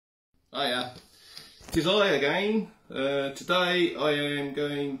Hiya, it is I again. Today I am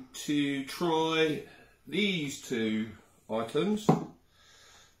going to try these two items.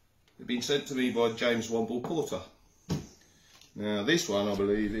 They've been sent to me by James Womble Porter. Now this one I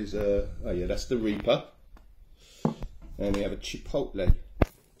believe is, oh yeah, that's the Reaper. And we have a chipotle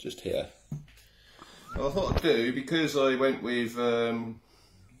just here. Well, I thought I'd do, because I went with,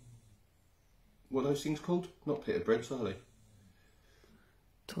 what are those things called? Not pita breads, are they?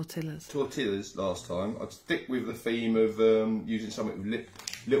 Tortillas. Tortillas last time. I'd stick with the theme of using something with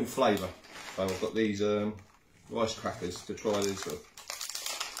little flavour. So I've got these rice crackers to try this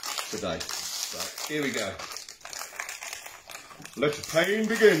today. So here we go. Let the pain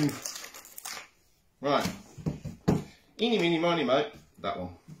begin. Right. Eeny, meeny, miny, moe. That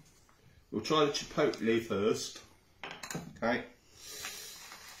one. We'll try the chipotle first. Okay.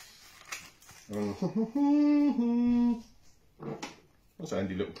 That's a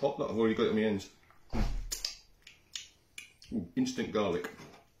handy little pot that I've already got it on my ends. Ooh, instant garlic.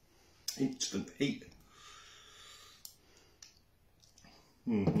 Instant heat.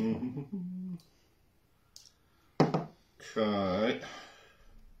 Okay.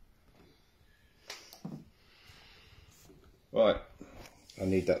 Right. I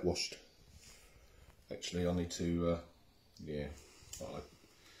need that washed. Actually, I need to, yeah. I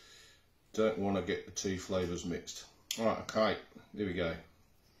don't want to get the two flavours mixed. Right, okay, here we go.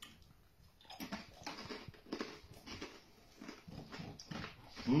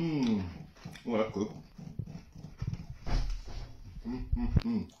 Well, that's good.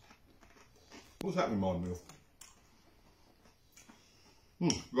 What's that remind me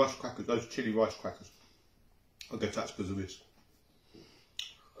of? Rice crackers, those chili rice crackers. I guess that's because of this.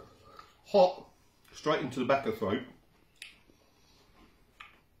 Hot, straight into the back of the throat.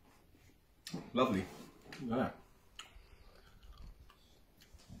 Lovely. Look at that.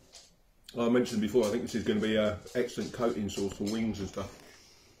 I mentioned before, I think this is going to be an excellent coating sauce for wings and stuff.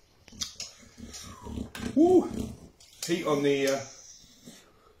 Woo! Heat on the...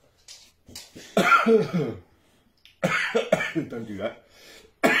 Don't do that.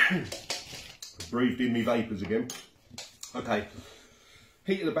 Breathed in me vapours again. Okay.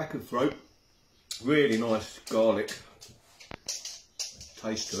 Heat at the back of the throat. Really nice garlic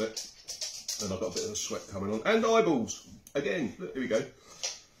taste to it. And I've got a bit of sweat coming on. And eyeballs. Again, look, here we go.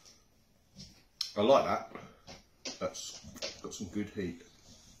 I like that. That's got some good heat.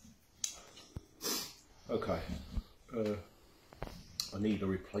 Okay. I need a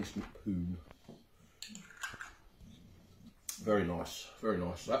replacement spoon. Very nice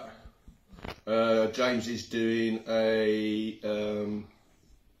that. James is doing a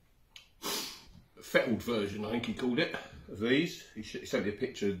fettled version, I think he called it, of these. He sent me a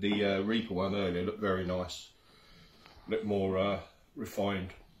picture of the Reaper one earlier. Looked very nice. Looked more refined.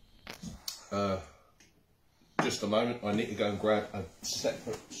 Just a moment, I need to go and grab a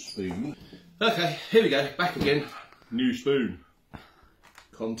separate spoon. Okay, here we go, back again. New spoon.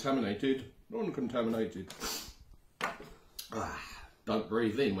 Contaminated, non-contaminated. Don't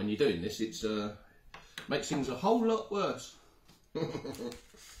breathe in when you're doing this, it's makes things a whole lot worse.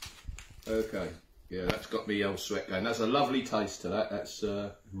 Okay, yeah, that's got me old sweat going. That's a lovely taste to that. That's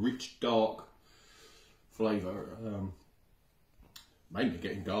rich, dark flavour. Mainly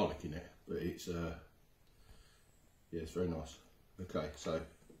getting garlic in it, but it's yeah, it's very nice. Okay, so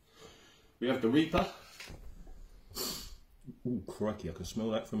we have the Reaper. Oh crikey, I can smell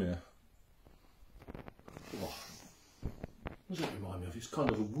that from here. Oh. What does that remind me of? It's kind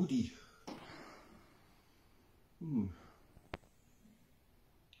of a woody. Can't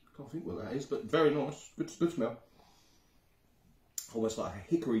think what that is, but very nice. Good smell. Almost like a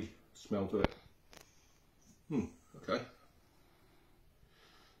hickory smell to it. Okay.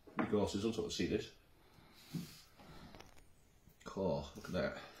 My glasses on so I can see this. Oh, look at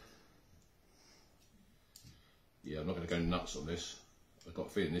that. Yeah, I'm not going to go nuts on this. I've got a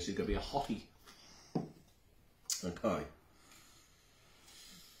feeling this is going to be a hottie. Okay.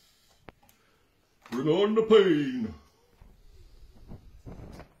 Bring on the pain.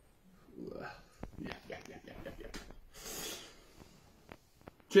 Yeah.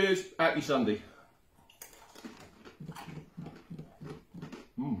 Cheers. Happy Sunday.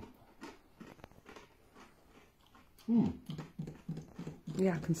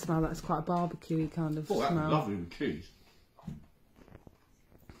 Yeah, I can smell that. It's quite a barbecue-y kind of smell. That's lovely with cheese.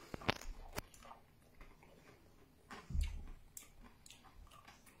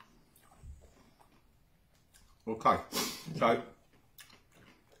 Okay, so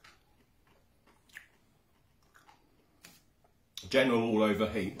general all over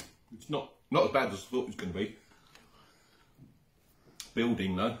heat. It's not as bad as I thought it was going to be.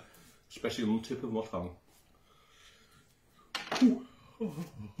 Building though. especially on the tip of my tongue.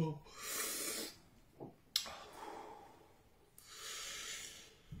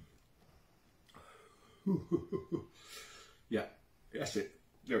 Yeah, that's it.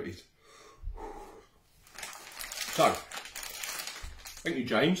 There it is. So, thank you,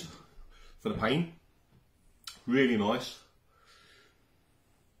 James, for the pain. Really nice.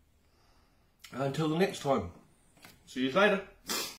 Until the next time. See you later.